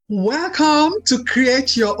Welcome to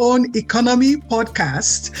Create Your Own Economy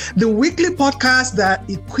podcast, the weekly podcast that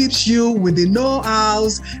equips you with the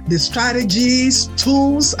know-hows, the strategies,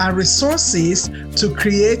 tools, and resources to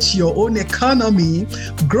create your own economy,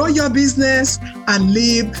 grow your business, and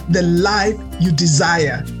live the life you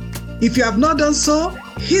desire. If you have not done so,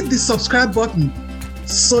 hit the subscribe button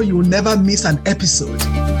so you will never miss an episode.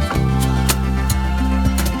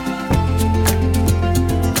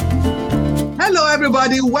 Hello,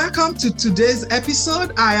 everybody. Welcome to today's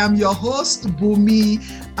episode. I am your host, Bumi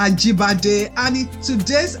Ajibade. And in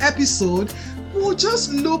today's episode, we'll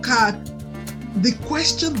just look at the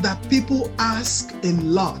question that people ask a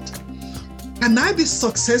lot. Can I be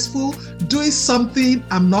successful doing something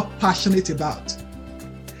I'm not passionate about?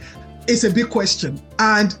 It's a big question.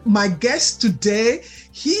 And my guest today,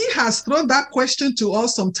 he has thrown that question to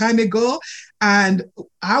us some time ago. And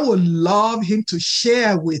I would love him to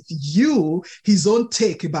share with you his own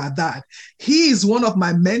take about that. He is one of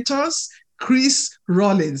my mentors, Chris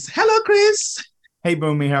Rollins. Hello, Chris. Hey,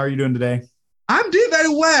 Boomy. How are you doing today? I'm doing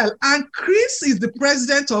very well. And Chris is the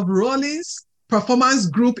president of Rollins Performance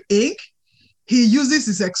Group, Inc. He uses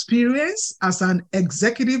his experience as an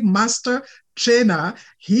executive master trainer.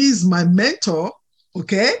 He's my mentor,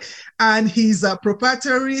 okay? And he's a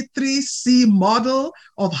proprietary 3C model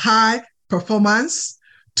of high performance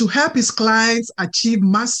to help his clients achieve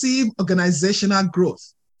massive organizational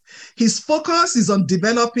growth. His focus is on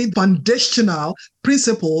developing foundational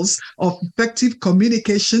principles of effective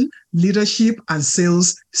communication, leadership, and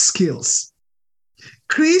sales skills.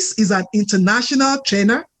 Chris is an international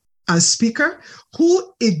trainer and speaker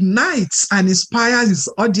who ignites and inspires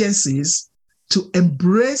his audiences to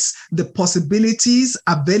embrace the possibilities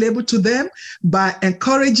available to them by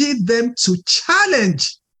encouraging them to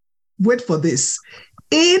challenge, wait for this,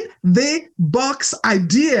 in the box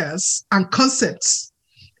ideas and concepts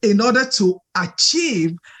in order to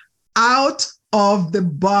achieve out of the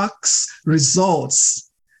box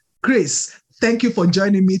results. Chris, thank you for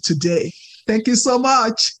joining me today. Thank you so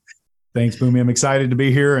much. Thanks, Boomy. I'm excited to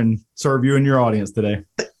be here and serve you and your audience today.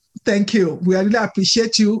 Thank you. We really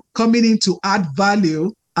appreciate you coming in to add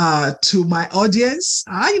value to my audience.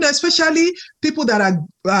 Especially people that are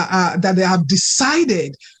that they have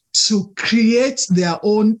decided to create their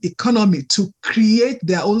own economy, to create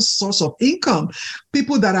their own source of income.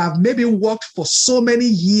 People that have maybe worked for so many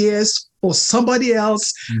years for somebody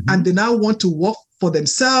else, and they now want to work for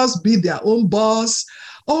themselves, be their own boss,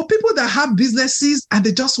 or people that have businesses and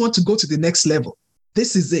they just want to go to the next level.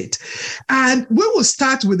 This is it. And we will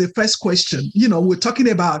start with the first question. We're talking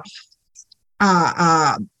about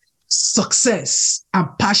success and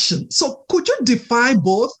passion. So could you define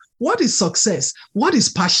both? What is success? What is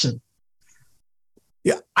passion?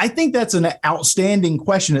 Yeah, I think that's an outstanding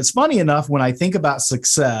question. It's funny enough, when I think about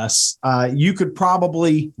success, you could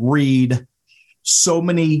probably read so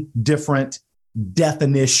many different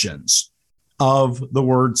definitions of the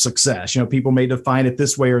word success. People may define it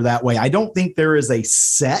this way or that way. I don't think there is a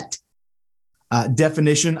set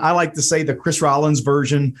definition. I like to say the Chris Rollins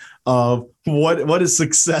version of what is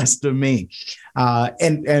success to me.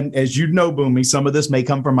 And as you know, Boomy, some of this may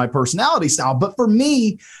come from my personality style, but for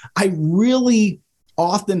me, I really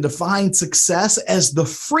often define success as the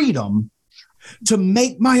freedom to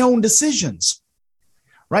make my own decisions,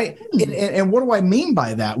 right? And what do I mean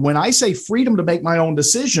by that? When I say freedom to make my own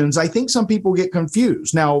decisions, I think some people get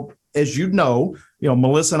confused. Now, as you know,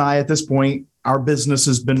 Melissa and I at this point, our business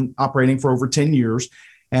has been operating for over 10 years,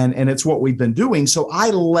 and it's what we've been doing. So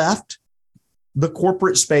I left the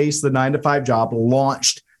corporate space, the 9-to-5 job,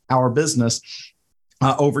 launched our business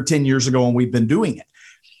over 10 years ago, and we've been doing it.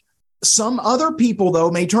 Some other people,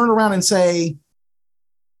 though, may turn around and say,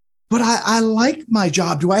 but I like my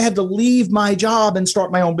job. Do I have to leave my job and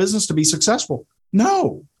start my own business to be successful?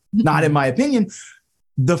 No, not in my opinion.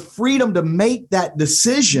 The freedom to make that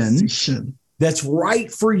decision that's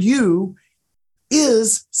right for you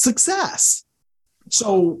is success.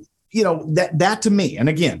 So, that to me, and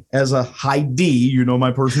again, as a high D,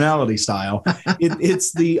 my personality style,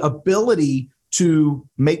 it's the ability to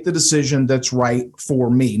make the decision that's right for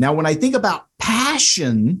me. Now, when I think about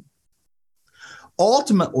passion,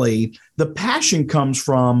 ultimately, the passion comes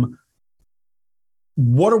from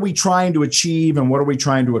what are we trying to achieve and what are we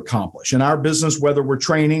trying to accomplish in our business, whether we're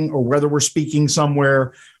training or whether we're speaking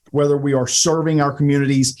somewhere, whether we are serving our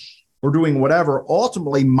communities or doing whatever.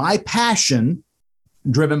 Ultimately, my passion,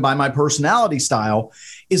 driven by my personality style,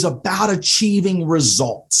 is about achieving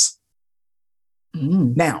results.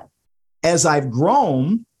 Now, as I've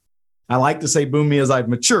grown, I like to say, Boomy, as I've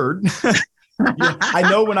matured, Yeah, I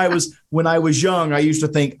know when I was young, I used to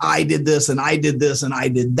think I did this and I did this and I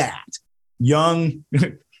did that. Young,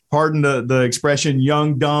 pardon the expression,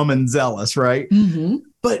 young, dumb, and zealous, right? Mm-hmm.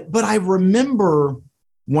 But I remember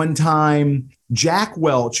one time Jack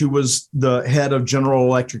Welch, who was the head of General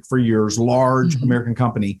Electric for years, large American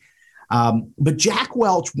company. But Jack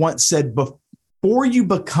Welch once said, before you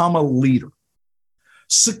become a leader,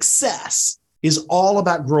 success is all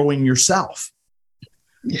about growing yourself.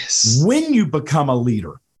 Yes. When you become a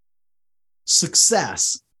leader,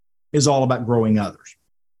 success is all about growing others.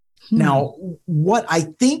 Now, what I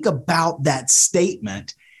think about that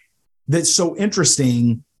statement that's so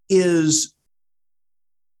interesting is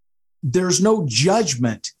there's no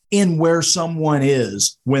judgment in where someone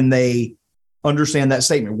is when they understand that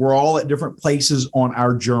statement. We're all at different places on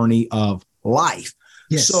our journey of life.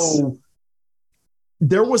 Yes. So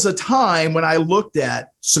there was a time when I looked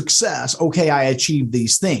at success. Okay, I achieved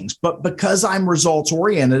these things, but because I'm results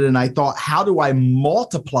oriented and I thought, how do I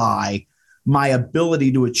multiply my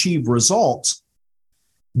ability to achieve results?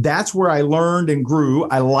 That's where I learned and grew.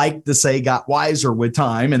 I like to say got wiser with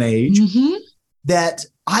time and age, that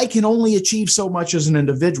I can only achieve so much as an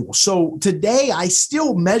individual. So today I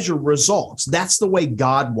still measure results. That's the way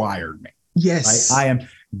God wired me. Yes. Right? I am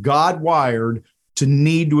God wired to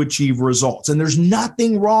need to achieve results. And there's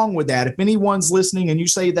nothing wrong with that. If anyone's listening and you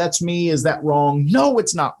say, that's me, is that wrong? No,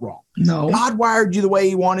 it's not wrong. No. God wired you the way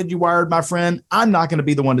he wanted you wired, my friend. I'm not going to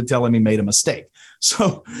be the one to tell him he made a mistake.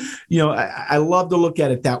 So, I love to look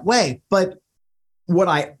at it that way. But what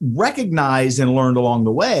I recognized and learned along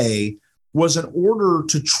the way was, in order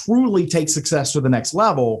to truly take success to the next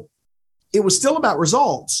level, it was still about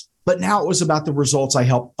results, but now it was about the results I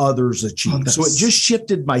help others achieve. So it just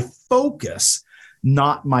shifted my focus,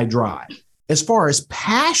 not my drive. As far as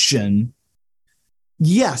passion,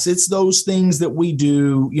 yes, it's those things that we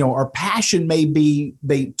do. Our passion may be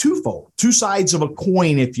twofold, two sides of a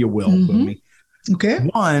coin, if you will. Okay.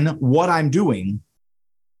 One, what I'm doing,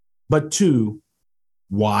 but two,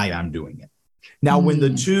 why I'm doing it. Now, when the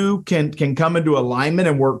two can come into alignment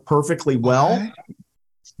and work perfectly well,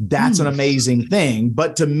 that's an amazing thing.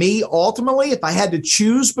 But to me, ultimately, if I had to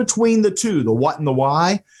choose between the two, the what and the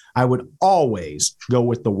why, I would always go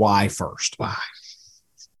with the why first. Why?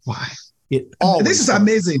 This is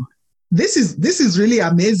amazing. This is really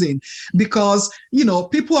amazing, because,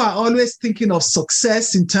 people are always thinking of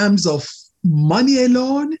success in terms of money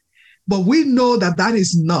alone, but we know that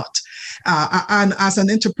is not. And as an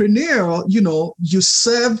entrepreneur, you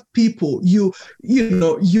serve people. You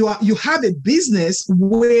have a business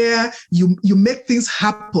where you make things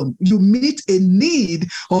happen. You meet a need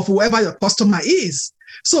of whoever your customer is.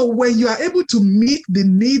 So when you are able to meet the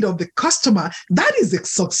need of the customer, that is a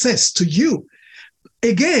success to you.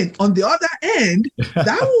 Again, on the other end,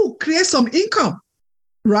 that will create some income,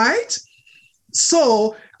 right?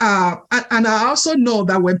 So, and I also know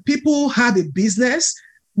that when people have a business,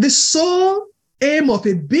 the sole aim of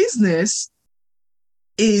a business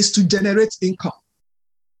is to generate income.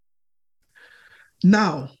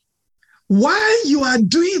 Now, while you are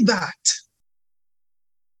doing that,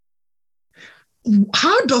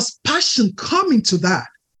 how does passion come into that?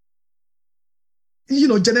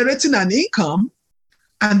 Generating an income,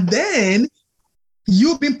 and then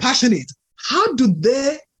you being passionate. How do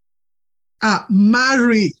they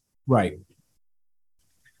marry? Right.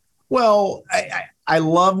 Well, I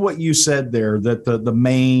love what you said there, that the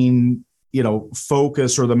main,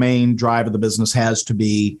 focus or the main drive of the business has to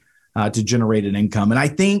be to generate an income. And I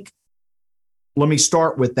think, let me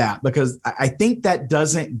start with that, because I think that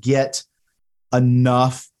doesn't get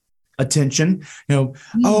enough attention.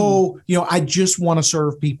 I just want to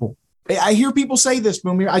serve people. I hear people say this,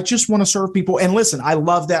 Boomir, I just want to serve people. And listen, I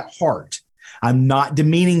love that heart. I'm not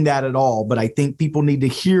demeaning that at all, but I think people need to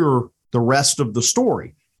hear the rest of the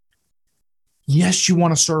story. Yes, you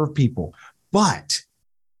want to serve people, but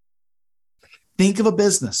think of a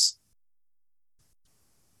business.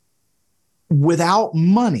 Without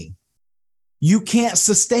money, you can't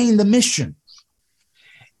sustain the mission.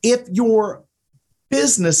 If your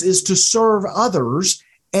business is to serve others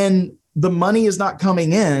and the money is not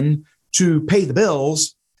coming in to pay the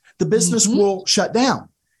bills, the business will shut down.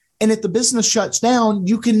 And if the business shuts down,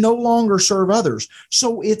 you can no longer serve others.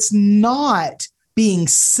 So it's not being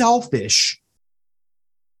selfish.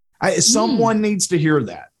 Someone needs to hear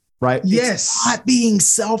that, right? Yes. It's not being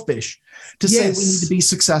selfish to say we need to be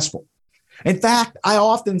successful. In fact, I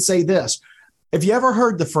often say this. Have you ever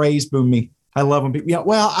heard the phrase, Boomy? I love when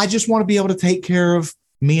people, I just want to be able to take care of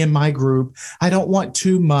me and my group. I don't want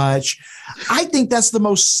too much. I think that's the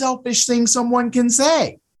most selfish thing someone can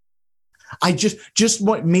say. I just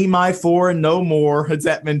want me, my four, and no more. It's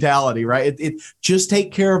that mentality, right? It just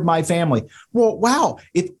take care of my family. Well, wow.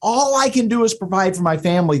 If all I can do is provide for my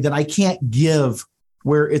family, then I can't give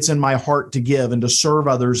where it's in my heart to give and to serve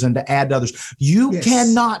others and to add to others. You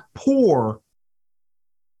cannot pour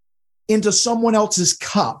into someone else's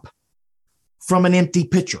cup from an empty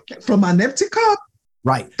pitcher. From an empty cup.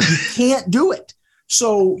 Right. You can't do it.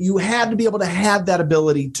 So you have to be able to have that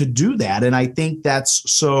ability to do that. And I think that's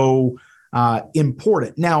so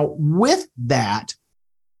important. Now, with that,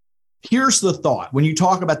 here's the thought. When you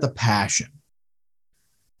talk about the passion,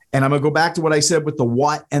 and I'm going to go back to what I said with the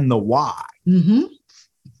what and the why,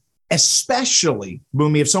 especially,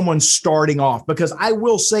 Boomy, if someone's starting off, because I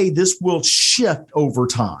will say this will shift over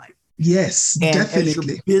time. Yes, and definitely. As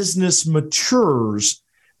your business matures,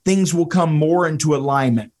 things will come more into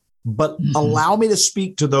alignment. But allow me to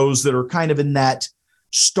speak to those that are kind of in that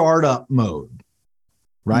startup mode,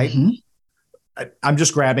 right? I'm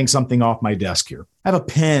just grabbing something off my desk here. I have a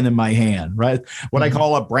pen in my hand, right? What I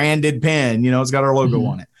call a branded pen, it's got our logo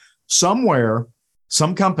on it. Somewhere,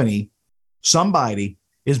 some company, somebody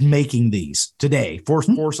is making these today for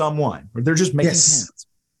someone, or they're just making pens.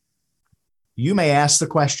 You may ask the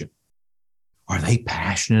question, are they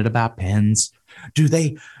passionate about pens? Do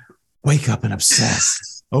they wake up and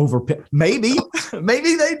obsess over pen? Maybe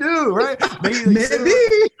they do, right?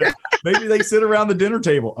 Maybe they sit around the dinner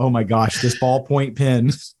table. Oh my gosh, this ballpoint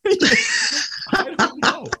pen. I don't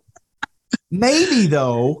know. Maybe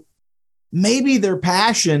their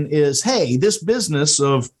passion is, hey, this business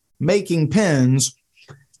of making pens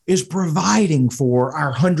is providing for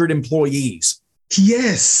our 100 employees.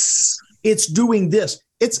 Yes. It's doing this.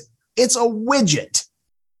 It's a widget,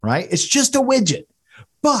 right? It's just a widget,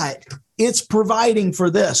 but it's providing for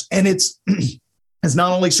this. And it's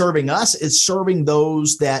not only serving us, it's serving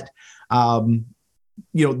those that,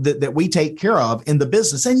 that we take care of in the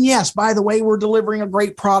business. And yes, by the way, we're delivering a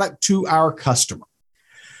great product to our customer.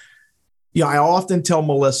 I often tell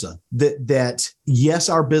Melissa that yes,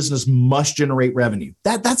 our business must generate revenue.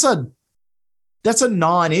 That's a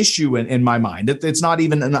non-issue in my mind. It's not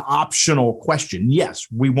even an optional question. Yes,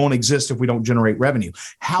 we won't exist if we don't generate revenue.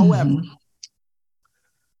 However,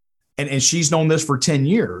 and she's known this for 10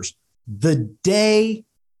 years, the day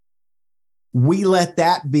we let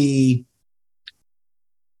that be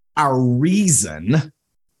our reason,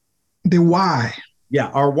 the why. Yeah,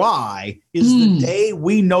 our why is the day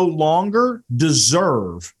we no longer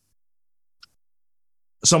deserve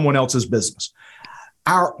someone else's business.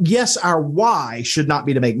 Our why should not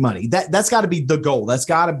be to make money. That's got to be the goal. It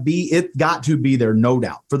got to be there, no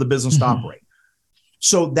doubt, for the business to operate.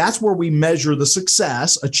 So that's where we measure the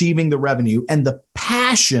success, achieving the revenue, and the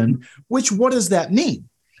passion, which what does that mean?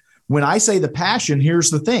 When I say the passion, here's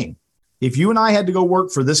the thing. If you and I had to go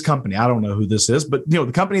work for this company, I don't know who this is, but the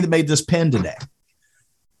company that made this pen today,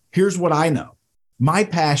 here's what I know. My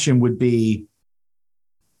passion would be,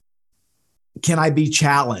 can I be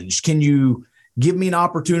challenged? Can you give me an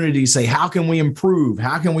opportunity to say, how can we improve?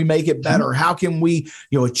 How can we make it better? How can we,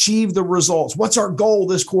 achieve the results? What's our goal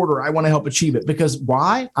this quarter? I want to help achieve it. Because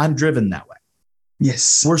why? I'm driven that way.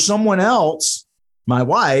 Yes. Where someone else, my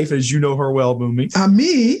wife, as you know her well, Boomy,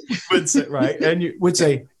 me, would say, right? And you would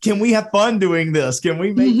say, can we have fun doing this? Can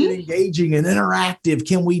we make it engaging and interactive?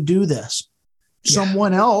 Can we do this? Yeah.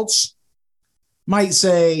 Someone else might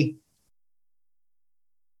say,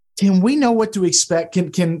 can we know what to expect?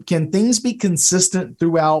 Can things be consistent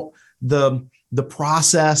throughout the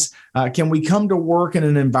process? Can we come to work in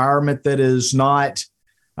an environment that is not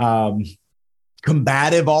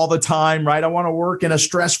combative all the time, right? I want to work in a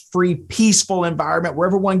stress-free, peaceful environment where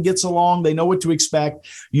everyone gets along. They know what to expect.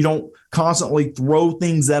 You don't constantly throw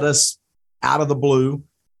things at us out of the blue.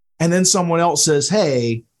 And then someone else says,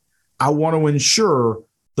 hey, I want to ensure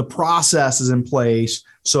the process is in place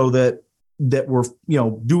so that we're,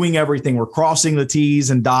 doing everything. We're crossing the T's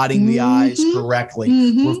and dotting the I's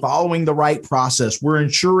correctly. We're following the right process. We're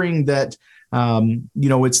ensuring that,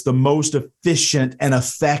 it's the most efficient and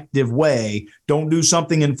effective way. Don't do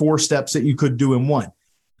something in 4 steps that you could do in 1.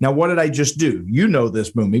 Now, what did I just do? You know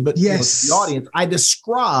this, Boomy, but yes, to the audience, I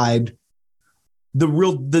described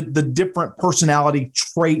the different personality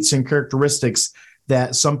traits and characteristics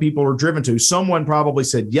that some people are driven to. Someone probably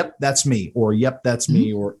said, yep, that's me, or yep, that's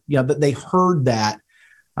me, or that they heard that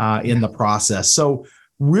in the process. So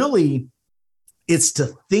really it's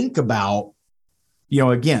to think about,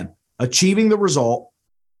 again, achieving the result,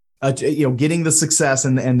 getting the success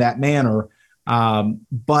in that manner,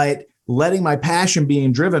 but letting my passion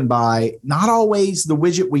being driven by not always the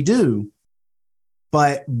widget we do,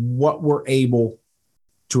 but what we're able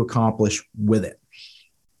to accomplish with it.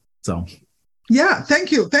 So. Yeah,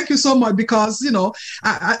 thank you. Thank you so much because,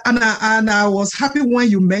 I was happy when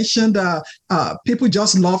you mentioned people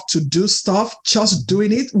just love to do stuff, just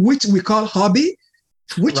doing it, which we call hobby,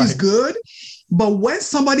 which is good. But when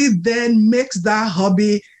somebody then makes that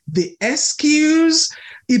hobby the excuse,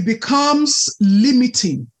 it becomes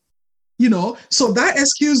limiting, So that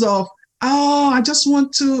excuse of, I just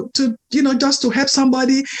want to just to help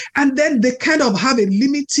somebody. And then they kind of have a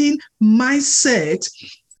limiting mindset.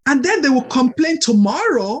 And then they will complain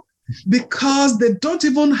tomorrow because they don't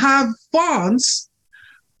even have funds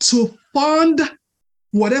to fund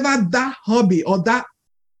whatever that hobby or that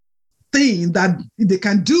thing that they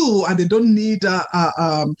can do, and they don't need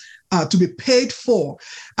to be paid for.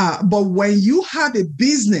 But when you have a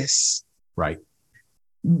business, right,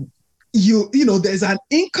 there's an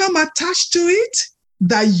income attached to it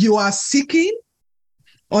that you are seeking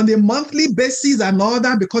on a monthly basis and all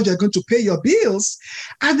that, because you're going to pay your bills.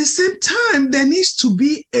 At the same time, there needs to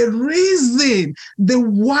be a reason, the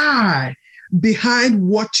why behind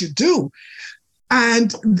what you do.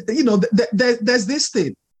 And, there's this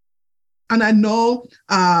thing. And I know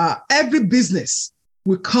every business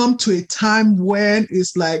will come to a time when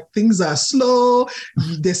it's like things are slow,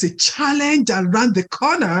 there's a challenge around the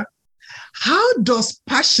corner. How does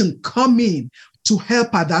passion come in to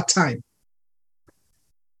help at that time?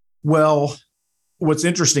 Well, what's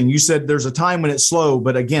interesting, you said there's a time when it's slow,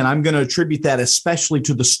 but again, I'm going to attribute that especially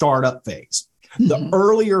to the startup phase, the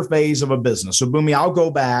earlier phase of a business. So, Bumi, I'll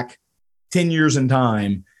go back 10 years in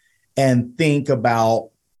time and think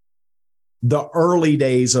about the early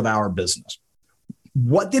days of our business.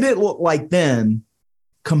 What did it look like then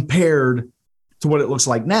compared to what it looks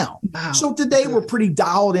like now? Wow. So today we're pretty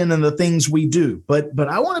dialed in on the things we do, but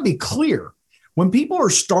I want to be clear. When people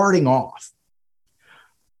are starting off,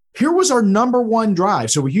 here was our number one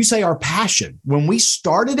drive. So when you say our passion, when we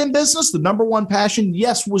started in business, the number one passion,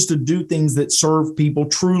 yes, was to do things that serve people,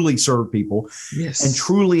 truly serve people, yes, and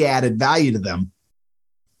truly added value to them.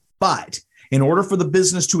 But in order for the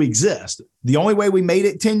business to exist, the only way we made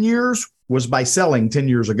it 10 years was by selling 10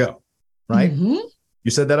 years ago, right? Mm-hmm.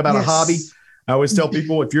 You said that about a hobby. I always tell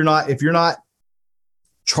people, if you're not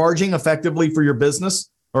charging effectively for your business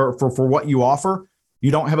or for what you offer, you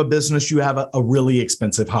don't have a business, you have a really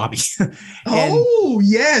expensive hobby.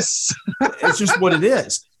 Yes. It's just what it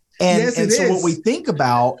is. And, yes, and so what we think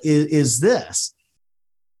about is this.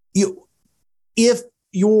 If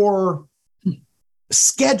your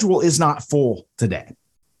schedule is not full today,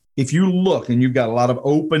 if you look and you've got a lot of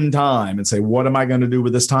open time and say, what am I going to do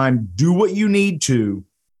with this time? Do what you need to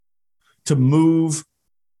move,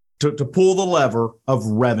 to pull the lever of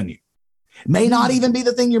revenue. It may not even be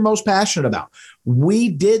the thing you're most passionate about. We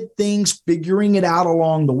did things figuring it out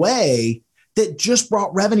along the way that just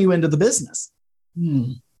brought revenue into the business.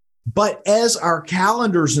 But as our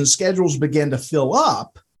calendars and schedules began to fill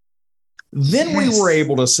up, then we were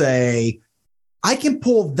able to say, I can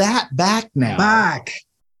pull that back now.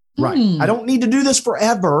 Right. I don't need to do this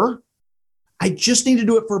forever. I just need to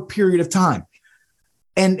do it for a period of time.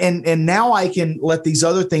 And now I can let these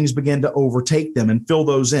other things begin to overtake them and fill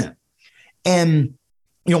those in. And,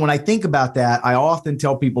 when I think about that, I often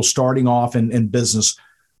tell people starting off in business,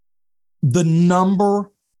 the number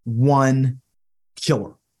one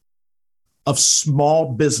killer of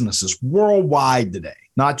small businesses worldwide today,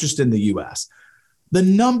 not just in the US, the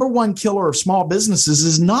number one killer of small businesses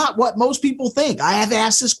is not what most people think. I have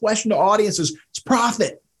asked this question to audiences. It's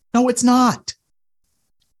profit. No, it's not.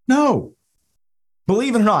 No.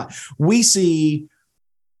 Believe it or not, we see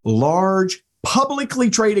large publicly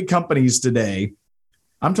traded companies today.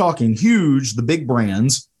 I'm talking huge, the big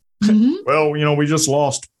brands. Mm-hmm. Well, we just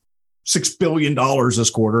lost $6 billion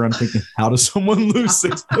this quarter. I'm thinking, how does someone lose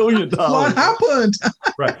 $6 billion? What happened?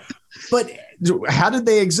 Right. But how did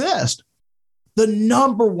they exist? The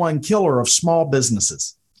number one killer of small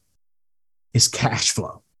businesses is cash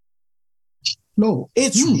flow. No,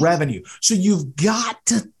 it's revenue. So you've got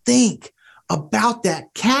to think about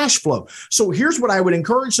that cash flow. So here's what I would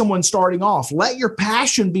encourage someone starting off. Let your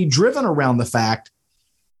passion be driven around the fact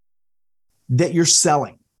that you're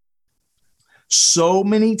selling. So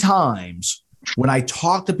many times when I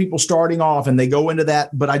talk to people starting off and they go into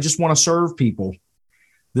that, but I just want to serve people,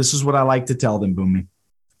 this is what I like to tell them, Bumi.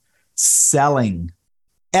 Selling,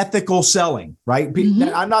 ethical selling, right?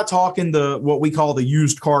 Mm-hmm. I'm not talking what we call the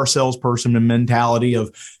used car salesperson mentality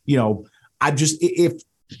of,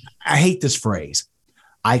 I hate this phrase.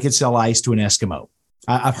 I could sell ice to an Eskimo.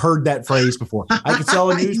 I've heard that phrase before. I could sell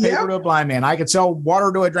a newspaper to a blind man. I could sell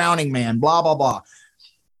water to a drowning man, blah, blah, blah.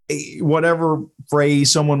 whatever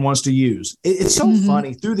phrase someone wants to use. It's so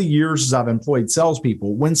funny through the years as I've employed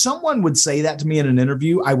salespeople, when someone would say that to me in an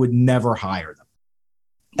interview, I would never hire them.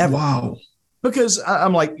 Ever. Wow. Because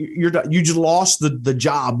I'm like, you just lost the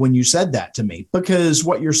job when you said that to me, because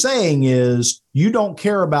what you're saying is you don't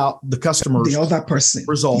care about the customer's the other person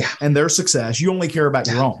result and their success. You only care about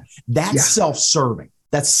your own. That's self-serving.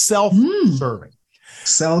 That's self-serving.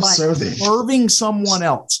 Self-serving. But serving someone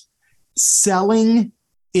else. Selling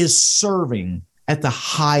is serving at the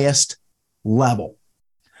highest level,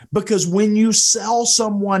 because when you sell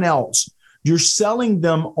someone else, you're selling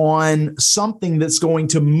them on something that's going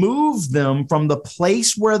to move them from the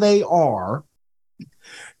place where they are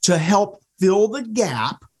to help fill the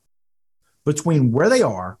gap between where they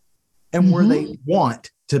are and where they want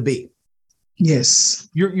to be. Yes.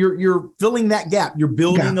 You're filling that gap. You're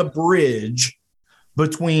building a bridge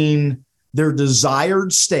between their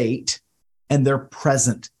desired state and their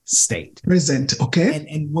present state. Okay.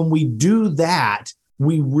 And when we do that,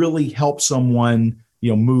 we really help someone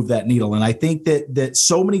move that needle. And I think that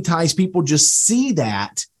so many times people just see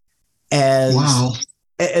that as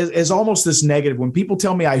almost this negative. When people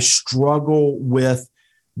tell me I struggle with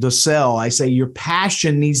the sell, I say your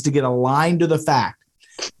passion needs to get aligned to the fact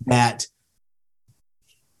that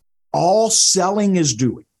all selling is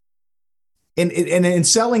doing. And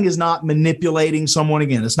selling is not manipulating someone.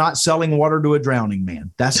 Again, it's not selling water to a drowning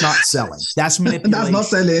man. That's not selling. That's manipulation. That's not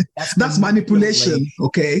selling. That's manipulation.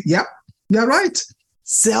 Okay. Yep. You're right.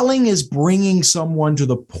 Selling is bringing someone to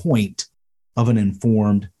the point of an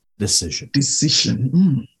informed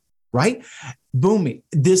decision. Right? Boom.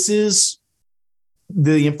 This is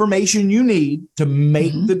the information you need to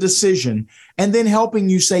make the decision, and then helping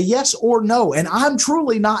you say yes or no. And I'm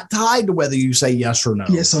truly not tied to whether you say yes or no.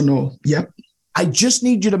 Yes or no. Yep. I just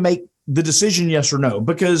need you to make the decision yes or no,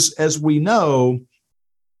 because as we know,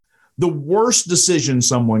 the worst decision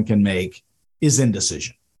someone can make is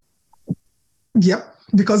indecision. Yep.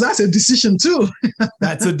 Because that's a decision too.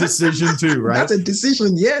 That's a decision too, right? That's a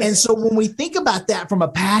decision, yes. And so when we think about that from a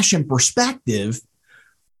passion perspective,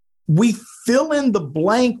 we fill in the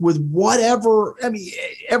blank with whatever. I mean,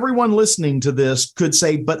 everyone listening to this could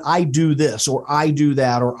say, but I do this, or I do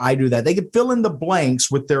that, or I do that. They could fill in the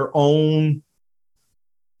blanks with their own,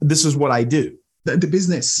 this is what I do. The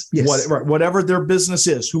business, yes. Whatever their business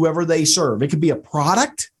is, whoever they serve. It could be a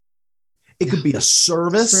product. It could be a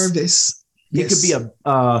service. It could be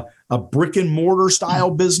a brick and mortar style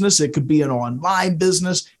business. It could be an online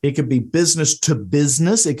business. It could be business to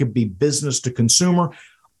business. It could be business to consumer.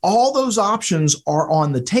 All those options are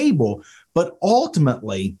on the table, but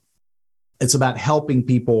ultimately it's about helping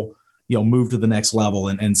people, move to the next level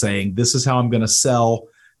and saying, this is how I'm going to sell.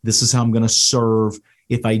 This is how I'm going to serve.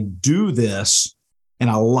 If I do this and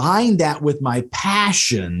align that with my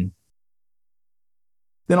passion,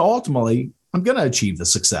 then ultimately I'm going to achieve the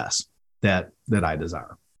success that I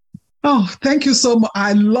desire. Oh, thank you so much.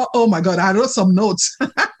 Oh my God, I wrote some notes.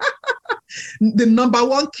 The number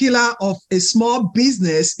one killer of a small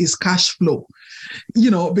business is cash flow,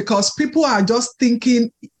 because people are just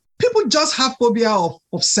thinking, people just have phobia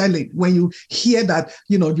of selling. When you hear that,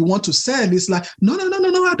 you want to sell, it's like, no,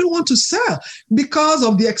 I don't want to sell, because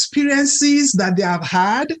of the experiences that they have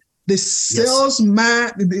had. The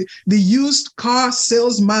salesman, the used car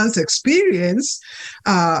salesman's experience.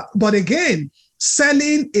 But again,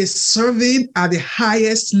 selling is serving at the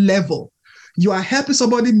highest level. You are helping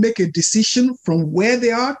somebody make a decision from where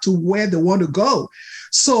they are to where they want to go.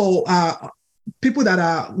 So people that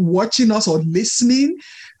are watching us or listening,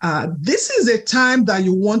 this is a time that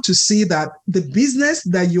you want to see that the business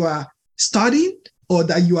that you are studying or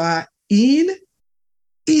that you are in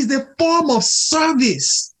is a form of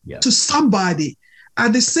service to somebody.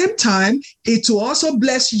 At the same time, it will also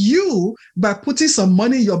bless you by putting some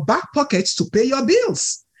money in your back pockets to pay your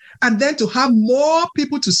bills, and then to have more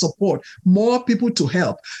people to support, more people to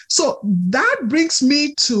help. So that brings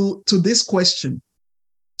me to this question.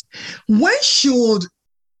 When should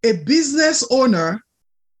a business owner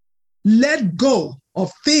let go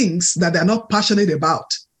of things that they're not passionate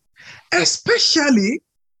about, especially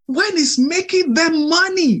when it's making them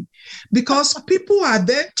money? Because people are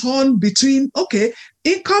then torn between, okay,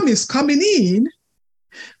 income is coming in,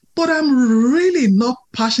 but I'm really not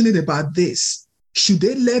passionate about this. Should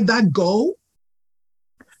they let that go?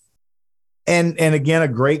 And again, a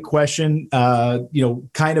great question,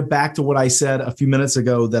 kind of back to what I said a few minutes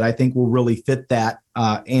ago that I think will really fit that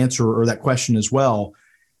answer or that question as well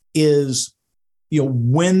is,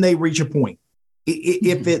 when they reach a point,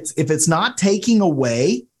 if it's not taking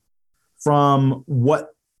away from what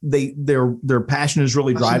their passion is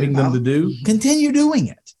really driving them to do, continue doing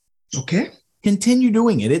it. Okay. Continue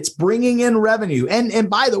doing it. It's bringing in revenue. And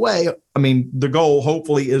by the way, I mean, the goal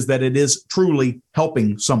hopefully is that it is truly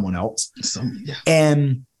helping someone else. Yeah.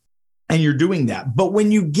 And you're doing that. But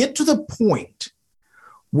when you get to the point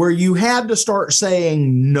where you have to start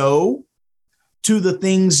saying no to the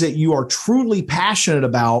things that you are truly passionate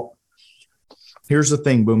about, here's the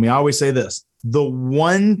thing, Boomy. I always say this. The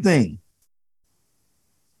one thing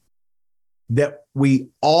that we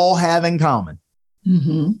all have in common.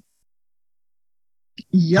 Mm-hmm.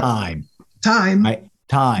 Yep. Time. Right?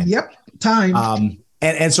 Time. Yep. Time.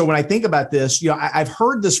 And so when I think about this, I've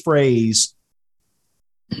heard this phrase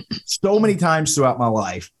so many times throughout my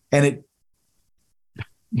life, and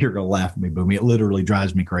you're going to laugh at me, Boomy. It literally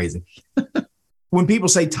drives me crazy. When people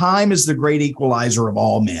say time is the great equalizer of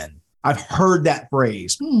all men, I've heard that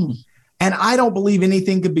phrase. And I don't believe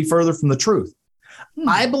anything could be further from the truth.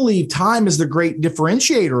 I believe time is the great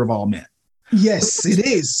differentiator of all men. Yes, it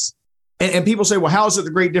is. And people say, well, how is it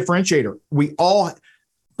the great differentiator? We all,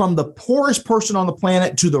 from the poorest person on the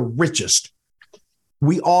planet to the richest,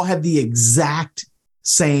 we all have the exact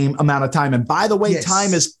same amount of time. And by the way,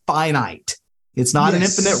 time is finite. It's not an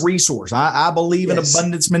infinite resource. I believe in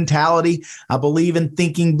abundance mentality. I believe in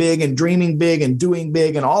thinking big and dreaming big and doing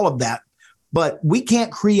big and all of that. But we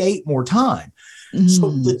can't create more time. So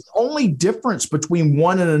the only difference between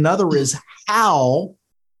one and another is how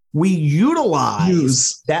we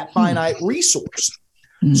utilize that finite resource.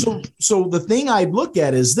 So the thing I look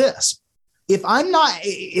at is this. If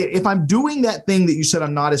I'm doing that thing that you said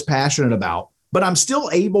I'm not as passionate about, but I'm still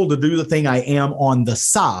able to do the thing I am on the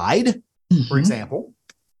side, for example,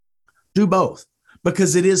 do both,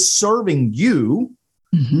 because it is serving you.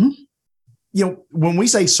 When we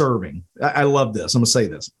say serving, I love this. I'm going to say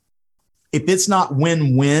this. If it's not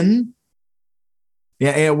win-win,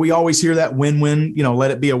 we always hear that win-win,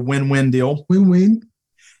 let it be a win-win deal. Win-win.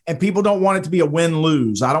 And people don't want it to be a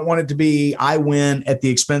win-lose. I don't want it to be I win at the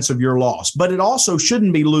expense of your loss, but it also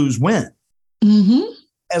shouldn't be lose-win.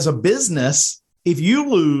 As a business, if you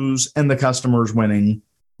lose and the customer's winning,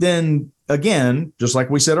 then again, just like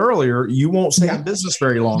we said earlier, you won't stay in business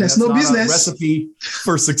very long. That's no not business. A recipe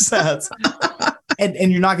for success.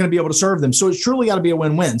 And you're not going to be able to serve them. So it's truly got to be a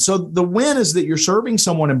win-win. So the win is that you're serving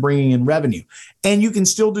someone and bringing in revenue, and you can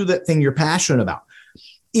still do that thing you're passionate about.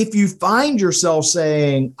 If you find yourself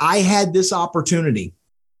saying, I had this opportunity,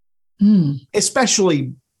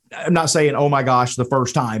 especially, I'm not saying, oh my gosh, the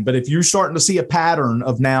first time, but if you're starting to see a pattern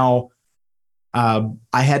of now, I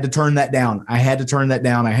had to turn that down. I had to turn that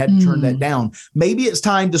down. I had to turn that down. Maybe it's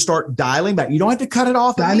time to start dialing back. You don't have to cut it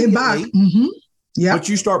off. Dialing back. But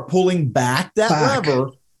you start pulling back that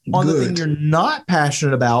lever on the thing you're not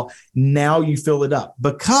passionate about. Now you fill it up,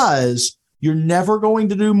 because you're never going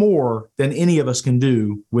to do more than any of us can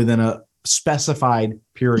do within a specified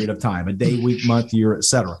period of time, a day, week, month, year,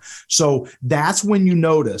 etc. So that's when you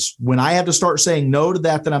notice when I have to start saying no to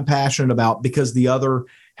that I'm passionate about, because the other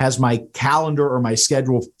has my calendar or my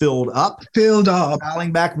schedule filled up,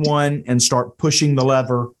 dialing back one and start pushing the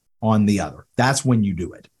lever on the other. That's when you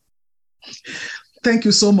do it. Thank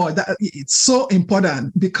you so much. It's so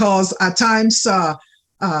important, because at times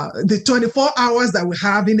the 24 hours that we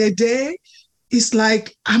have in a day, it's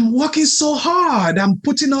like, I'm working so hard. I'm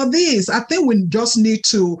putting all this. I think we just need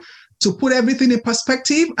to put everything in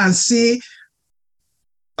perspective and see,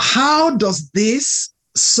 how does this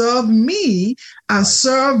serve me and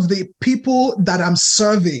serve the people that I'm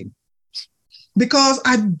serving? Because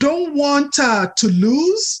I don't want to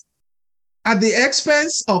lose at the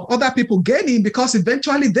expense of other people gaining, because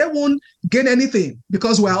eventually they won't gain anything,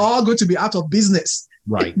 because we're all going to be out of business.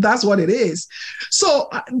 Right. That's what it is. So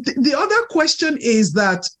the other question is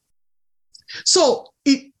that,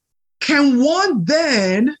 can one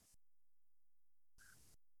then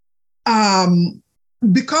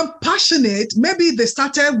become passionate? Maybe they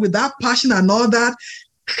started with that passion and all that.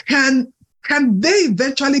 Can they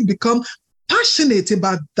eventually become passionate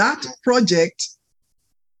about that project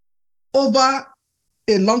over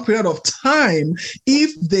a long period of time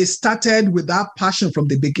if they started with that passion from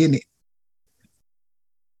the beginning?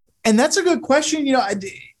 And that's a good question.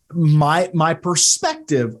 My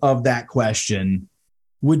perspective of that question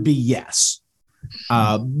would be yes,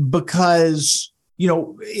 because,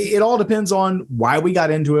 it all depends on why we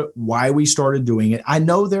got into it, why we started doing it. I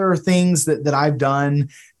know there are things that I've done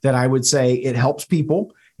that I would say it helps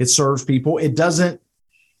people, it serves people. It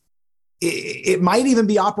might even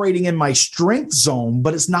be operating in my strength zone,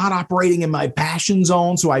 but it's not operating in my passion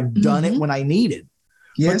zone. So I've done it when I needed.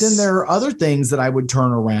 Yes. But then there are other things that I would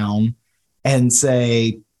turn around and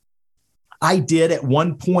say, I did at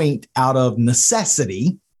one point out of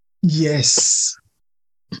necessity. Yes.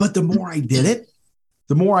 But the more I did it,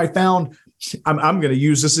 the more I found, I'm going to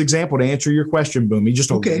use this example to answer your question, Boomy,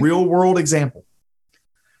 just a real world example.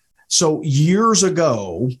 So years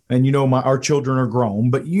ago, and our children are grown,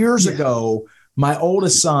 but years ago, my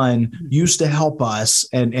oldest son used to help us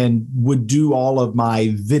and would do all of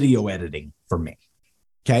my video editing for me.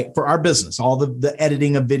 Okay. For our business, all the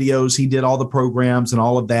editing of videos, he did all the programs and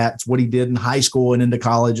all of that. It's what he did in high school and into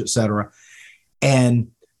college, et cetera.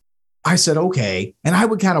 And I said, okay. And I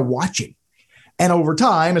would kind of watch him. And over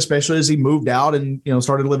time, especially as he moved out and,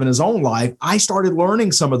 started living his own life, I started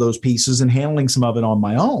learning some of those pieces and handling some of it on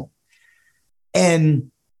my own.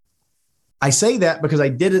 And I say that because I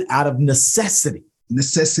did it out of necessity.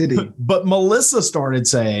 But Melissa started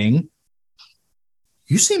saying,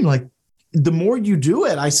 you seem like the more you do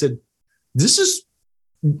it, I said, this is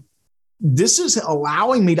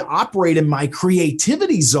allowing me to operate in my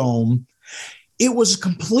creativity zone. It was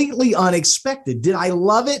completely unexpected. Did I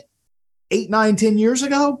love it 8, 9, 10 years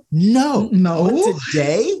ago? No. But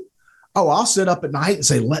today, I'll sit up at night and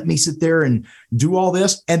say, let me sit there and do all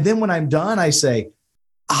this. And then when I'm done, I say,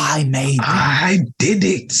 I made that. I did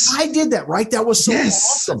it. I did that, right? That was so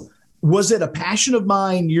awesome. Was it a passion of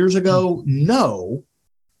mine years ago? No.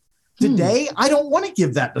 Today, I don't want to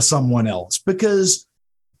give that to someone else because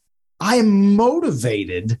I am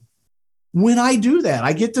motivated when I do that.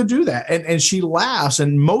 I get to do that. And she laughs.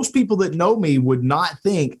 And most people that know me would not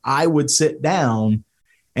think I would sit down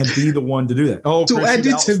and be the one to do that. To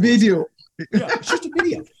edit a video. Yeah, it's just a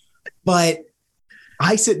video. But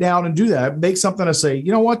I sit down and do that. I make something I say,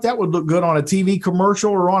 you know what, that would look good on a TV commercial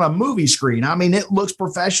or on a movie screen. I mean, it looks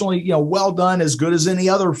professionally, well done, as good as any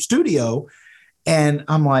other studio. And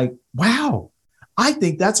I'm like, wow, I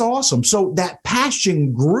think that's awesome. So that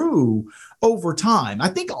passion grew over time. I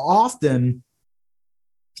think often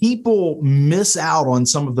people miss out on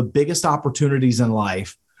some of the biggest opportunities in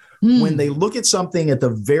life when they look at something at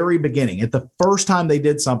the very beginning, at the first time they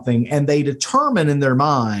did something, and they determine in their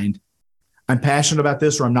mind, I'm passionate about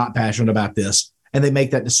this or I'm not passionate about this, and they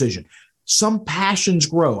make that decision. Some passions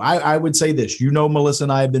grow. I would say this, Melissa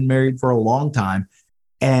and I have been married for a long time,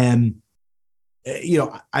 and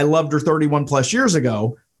I loved her 31 plus years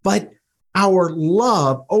ago, but our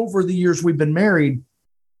love over the years we've been married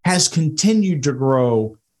has continued to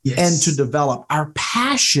grow and to develop. Our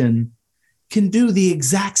passion can do the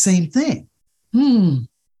exact same thing.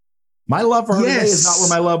 My love for her today is not where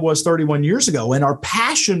my love was 31 years ago. And our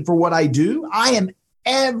passion for what I do, I am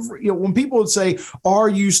when people would say, are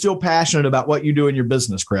you still passionate about what you do in your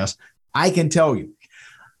business, Chris? I can tell you,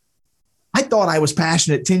 I thought I was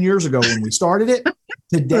passionate 10 years ago when we started it.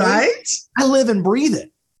 Today, I live and breathe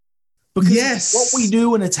it because it's what we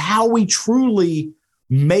do and it's how we truly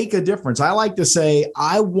make a difference. I like to say,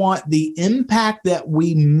 I want the impact that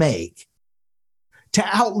we make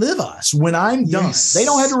to outlive us when I'm done. They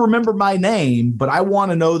don't have to remember my name, but I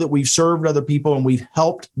want to know that we've served other people and we've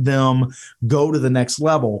helped them go to the next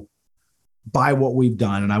level by what we've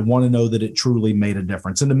done. And I want to know that it truly made a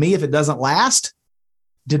difference. And to me, if it doesn't last,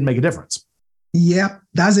 didn't make a difference. Yep.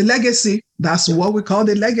 That's a legacy. That's what we call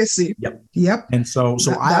the legacy. Yep. And so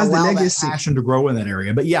I allow that passion to grow in that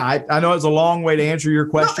area. But I know it's a long way to answer your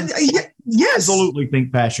question. I absolutely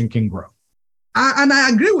think passion can grow. And I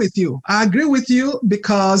agree with you. I agree with you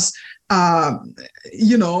because, passion,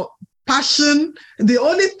 the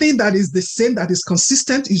only thing that is the same, that is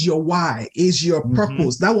consistent is your why, is your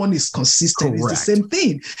purpose. That one is consistent. Correct. It's the same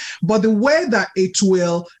thing. But the way that it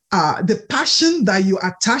will, the passion that you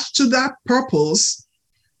attach to that purpose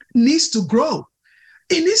needs to grow.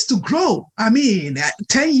 It needs to grow. I mean,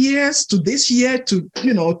 10 years to this year to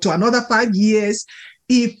another 5 years,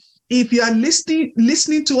 if you are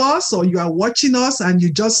listening to us or you are watching us and you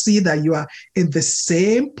just see that you are in the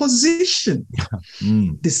same position,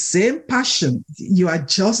 the same passion, you are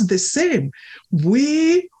just the same,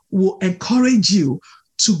 we will encourage you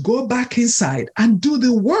to go back inside and do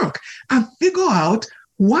the work and figure out,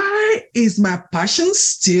 why is my passion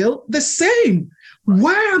still the same?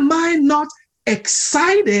 Why am I not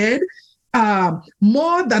excited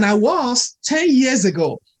more than I was 10 years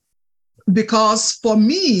ago? Because for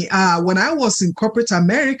me, when I was in corporate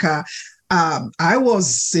America, I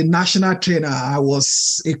was a national trainer. I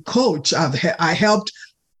was a coach. I helped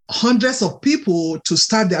hundreds of people to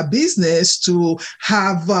start their business, to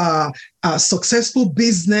have successful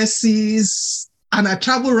businesses. And I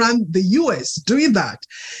traveled around the US doing that.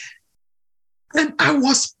 And I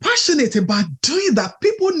was passionate about doing that.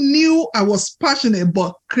 People knew I was passionate.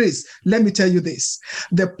 But Chris, let me tell you this.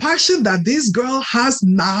 The passion that this girl has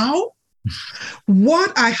now,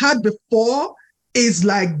 what I had before is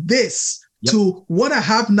like this. Yep. to what I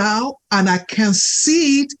have now, and I can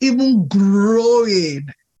see it even growing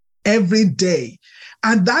every day.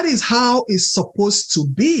 And that is how it's supposed to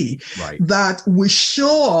be, Right. that we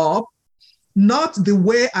show up not the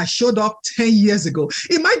way I showed up 10 years ago.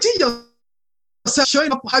 Imagine yourself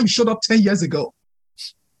showing up how you showed up 10 years ago.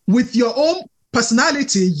 With your own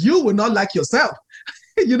personality, you will not like yourself.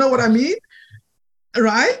 You know what I mean?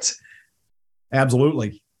 Right?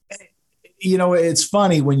 Absolutely. You know, it's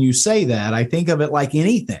funny when you say that. I think of it like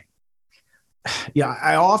anything. Yeah,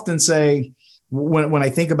 I often say when I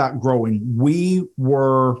think about growing, we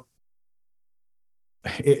were,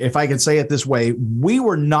 if I can say it this way, we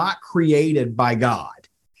were not created by God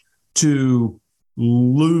to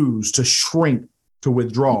lose, to shrink, to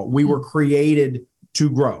withdraw. We were created to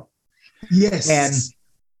grow. Yes.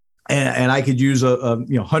 And I could use a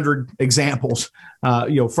 100 examples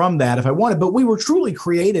from that if I wanted, but we were truly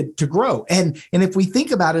created to grow. And if we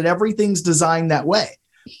think about it, everything's designed that way.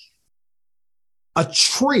 A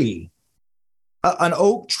tree, an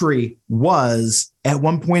oak tree, was at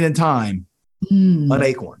one point in time an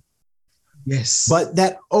acorn. Yes. But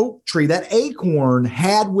that oak tree, that acorn,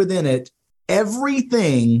 had within it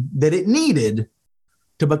everything that it needed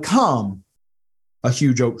to become a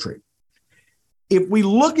huge oak tree. If we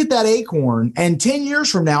look at that acorn and 10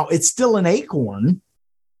 years from now, it's still an acorn,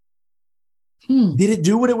 did it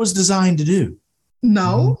do what it was designed to do?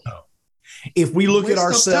 No. If we look at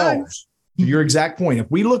ourselves, to your exact point,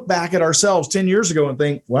 if we look back at ourselves 10 years ago and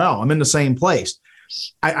think, wow, I'm in the same place.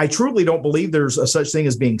 I truly don't believe there's a such thing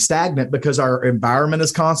as being stagnant, because our environment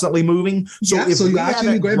is constantly moving. So if so we you're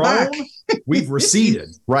actually going grown, back. We've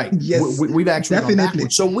receded, right? Yes, we've actually definitely gone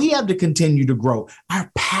backwards. So we have to continue to grow. Our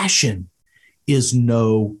passion is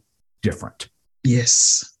no different.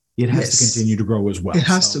 Yes. It has to continue to grow as well. It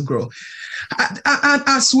has to grow. And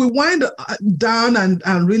as we wind down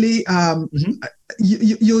and really,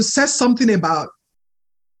 you said something about,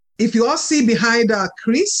 if you all see behind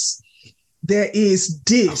Chris, there is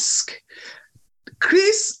DISC.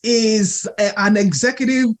 Chris is an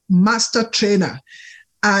executive master trainer.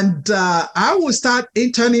 And I will start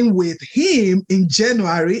interning with him in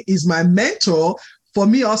January. He's my mentor for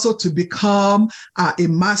me also to become a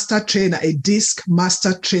master trainer, a DISC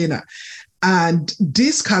master trainer. And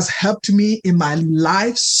DISC has helped me in my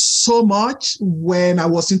life so much when I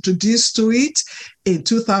was introduced to it in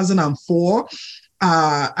 2004.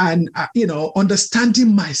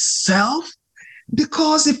 Understanding myself,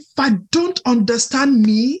 because if I don't understand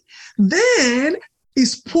me, then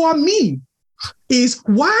it's poor me.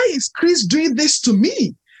 Why is Chris doing this to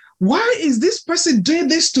me? Why is this person doing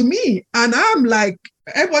this to me? And I'm like,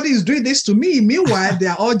 everybody is doing this to me. Meanwhile, they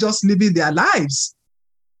are all just living their lives.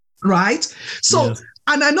 Right? So, yes.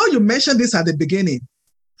 And I know you mentioned this at the beginning.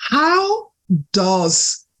 How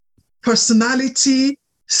does personality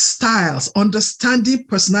styles, understanding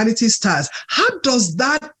personality styles, how does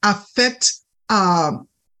that affect, what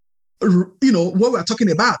we're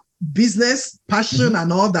talking about? Business, passion,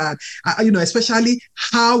 and all that, especially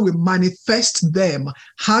how we manifest them.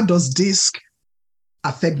 How does DISC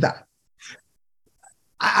affect that?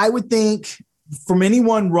 I would think from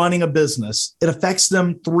anyone running a business, it affects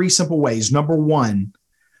them three simple ways. Number one,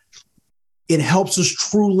 it helps us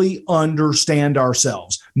truly understand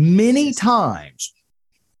ourselves. Many times,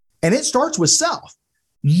 and it starts with self,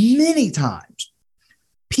 many times,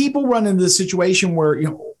 people run into this situation where,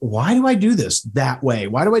 why do I do this that way?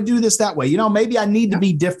 Why do I do this that way? Maybe I need to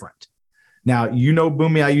be different. Now,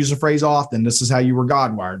 Boomy, I use the phrase often, this is how you were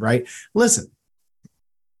God wired, right? Listen,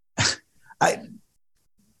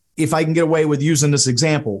 if I can get away with using this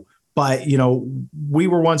example, but, we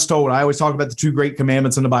were once told, I always talk about the two great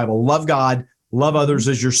commandments in the Bible: love God, love others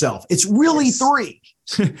as yourself. It's really three.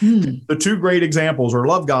 The two great examples are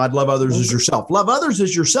love God, love others as yourself. Love others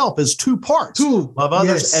as yourself is two parts. Love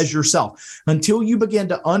others as yourself. Until you begin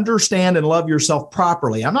to understand and love yourself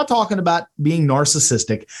properly. I'm not talking about being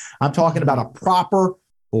narcissistic. I'm talking about a proper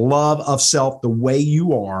love of self, the way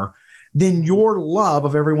you are. Then your love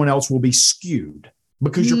of everyone else will be skewed,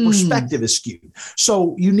 because your perspective is skewed.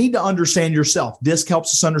 So you need to understand yourself. DISC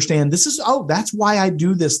helps us understand that's why I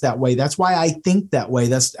do this that way. That's why I think that way.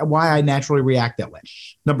 That's why I naturally react that way.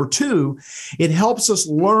 Number two, it helps us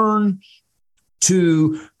learn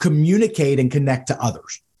to communicate and connect to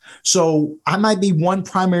others. So I might be one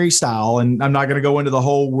primary style, and I'm not going to go into the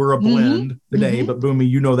whole we're a blend today, but Boomy,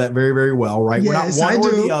 you know that very, very well, right? Yes, we're not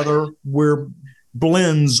one or the other. We're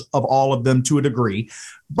blends of all of them to a degree.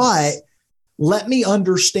 But let me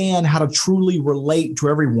understand how to truly relate to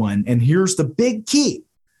everyone. And here's the big key.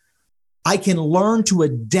 I can learn to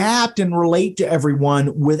adapt and relate to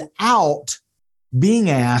everyone without being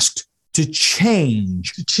asked to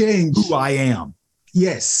change who I am.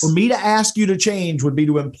 Yes. For me to ask you to change would be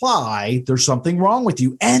to imply there's something wrong with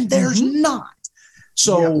you, and there's not.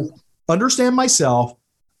 So understand myself,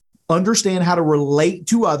 understand how to relate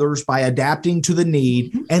to others by adapting to the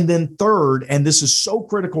need. And then third, and this is so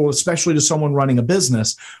critical, especially to someone running a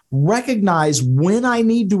business, recognize when I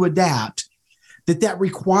need to adapt, that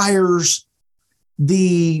requires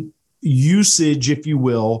the usage, if you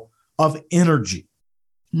will, of energy.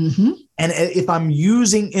 And if I'm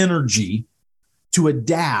using energy to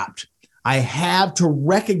adapt, I have to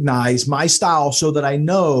recognize my style so that I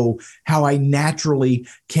know how I naturally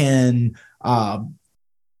can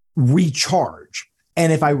recharge.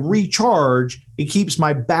 And if I recharge, it keeps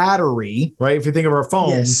my battery, right? If you think of our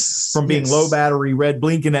phone, from being low battery, red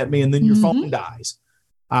blinking at me, and then your phone dies.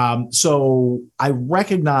 So I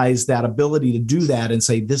recognize that ability to do that and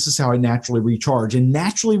say, this is how I naturally recharge. And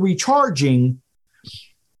naturally recharging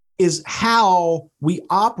is how we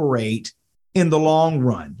operate in the long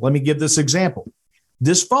run. Let me give this example.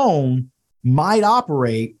 This phone might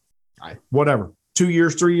operate, 2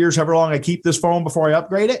 years, 3 years, however long I keep this phone before I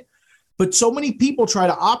upgrade it. But so many people try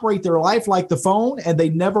to operate their life like the phone and they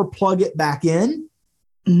never plug it back in.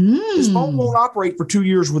 This phone won't operate for 2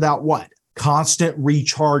 years without what? Constant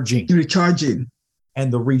recharging.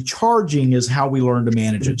 And the recharging is how we learn to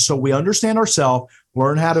manage it. So we understand ourselves,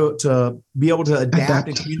 learn how to be able to adapt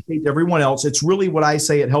and communicate to everyone else. It's really what I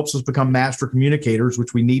say. It helps us become master communicators,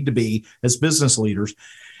 which we need to be as business leaders.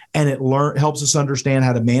 And it helps us understand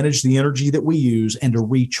how to manage the energy that we use and to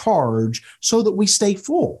recharge so that we stay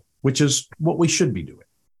full, which is what we should be doing.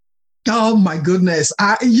 Oh my goodness.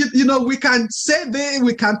 We can say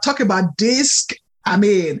we can talk about DISC.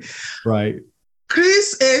 Right.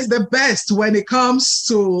 Chris is the best when it comes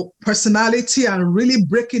to personality and really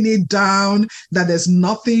breaking it down that there's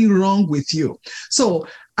nothing wrong with you. So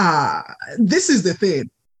this is the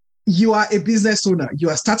thing. You are a business owner. You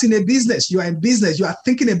are starting a business. You are in business. You are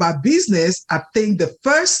thinking about business. I think the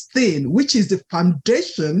first thing, which is the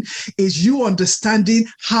foundation, is you understanding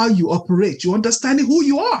how you operate. You understanding who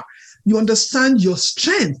you are. You understand your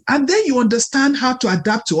strength, and then you understand how to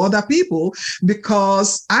adapt to other people,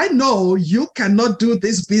 because I know you cannot do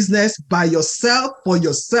this business by yourself, for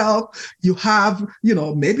yourself. You have,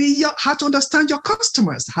 maybe how to understand your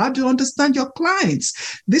customers, how to understand your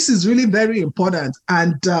clients. This is really very important.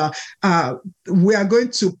 And we are going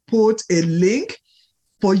to put a link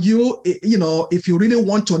for you. If you really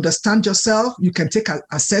want to understand yourself, you can take an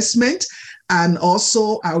assessment. And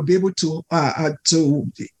also I'll be able to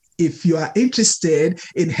if you are interested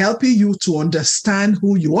in helping you to understand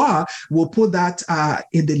who you are, we'll put that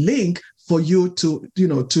in the link for you to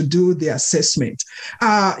do the assessment.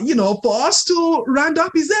 For us to round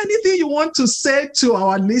up, is there anything you want to say to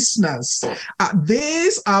our listeners?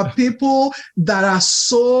 These are people that are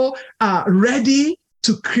so ready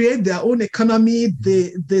to create their own economy.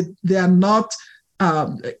 They are not,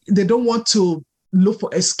 they don't want to look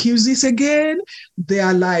for excuses again. They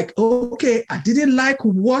are like, okay, I didn't like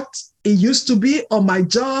what it used to be on my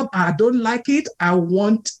job. I don't like it. I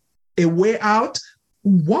want a way out.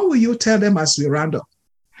 What will you tell them as we round up?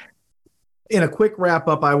 In a quick wrap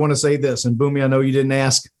up, I want to say this, and Boomy, I know you didn't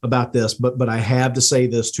ask about this, but I have to say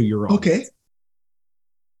this to your audience. Okay.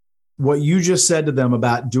 What you just said to them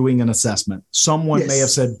about doing an assessment, someone may have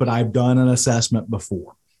said, but I've done an assessment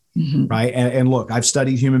before. Right. And look, I've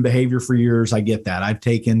studied human behavior for years. I get that. I've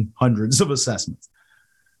taken hundreds of assessments.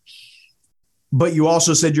 But you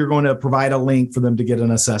also said you're going to provide a link for them to get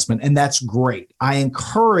an assessment. And that's great. I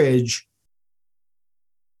encourage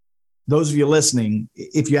those of you listening,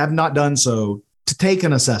 if you have not done so, to take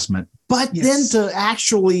an assessment, but then to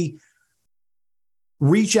actually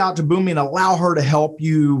reach out to Boomy and allow her to help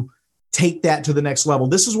you take that to the next level.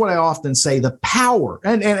 This is what I often say, the power,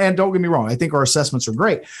 and don't get me wrong, I think our assessments are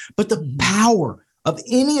great, but the power of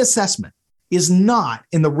any assessment is not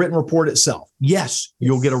in the written report itself. Yes,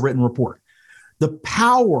 you'll get a written report. The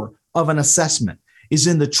power of an assessment is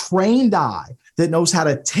in the trained eye that knows how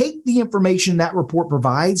to take the information that report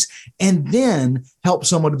provides and then help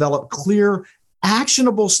someone develop clear,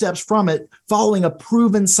 actionable steps from it, following a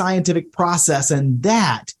proven scientific process. And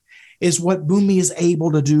that is what Boomy is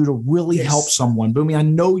able to do to really help someone. Boomy, I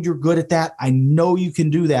know you're good at that. I know you can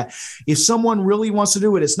do that. If someone really wants to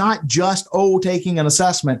do it, it's not just, taking an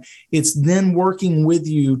assessment. It's then working with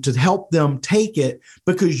you to help them take it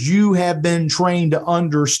because you have been trained to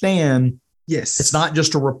understand. Yes. It's not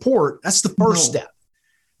just a report. That's the first step.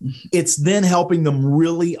 It's then helping them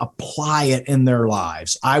really apply it in their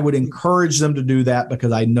lives. I would encourage them to do that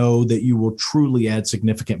because I know that you will truly add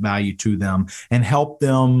significant value to them and help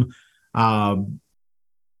them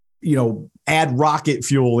add rocket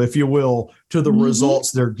fuel, if you will, to the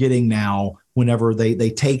results they're getting now whenever they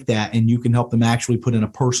take that, and you can help them actually put in a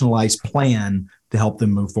personalized plan to help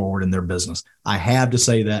them move forward in their business. I have to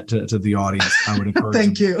say that to the audience. I would encourage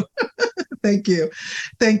Thank you. Thank you.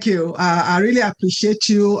 Thank you. I really appreciate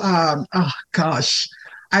you. Oh, gosh.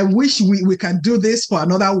 I wish we can do this for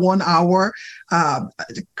another 1 hour.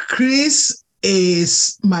 Chris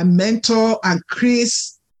is my mentor, and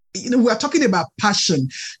Chris, we're talking about passion.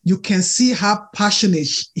 You can see how passionate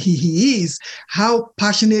he is, how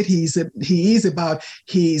passionate he is about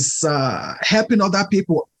his helping other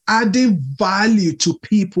people, adding value to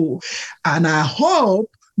people. And I hope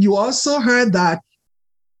you also heard that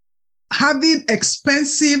having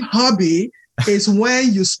expensive hobby is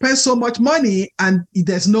when you spend so much money and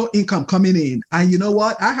there's no income coming in. And you know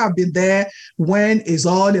what? I have been there when it's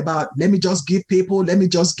all about, let me just give people.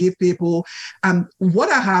 And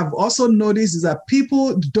what I have also noticed is that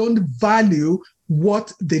people don't value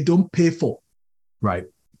what they don't pay for. Right.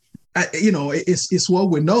 It's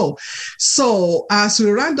what we know. So as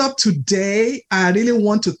we round up today, I really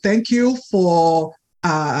want to thank you for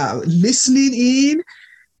listening in.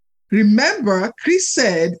 Remember, Chris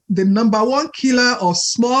said the number one killer of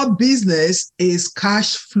small business is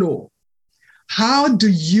cash flow. How do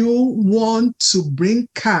you want to bring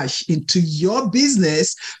cash into your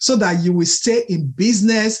business so that you will stay in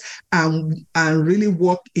business and really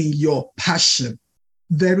work in your passion?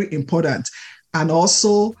 Very important. And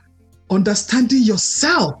also, understanding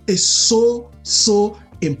yourself is so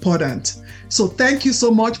important. So thank you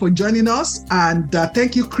so much for joining us. And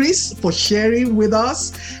thank you, Chris, for sharing with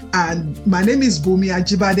us. And my name is Bumi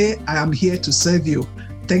Ajibade. I am here to serve you.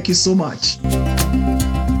 Thank you so much.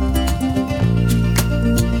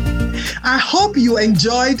 I hope you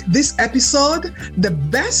enjoyed this episode. The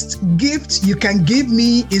best gift you can give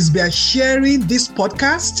me is by sharing this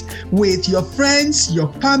podcast with your friends,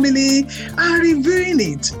 your family, and reviewing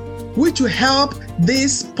it, which will help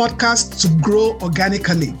this podcast to grow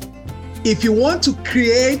organically. If you want to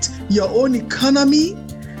create your own economy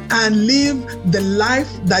and live the life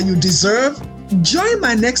that you deserve, join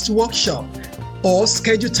my next workshop or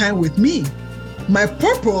schedule time with me. My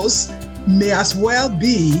purpose may as well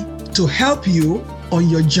be to help you on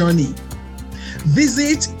your journey.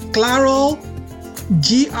 Visit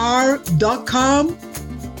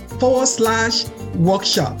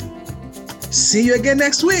clarogr.com/workshop. See you again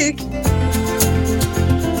next week.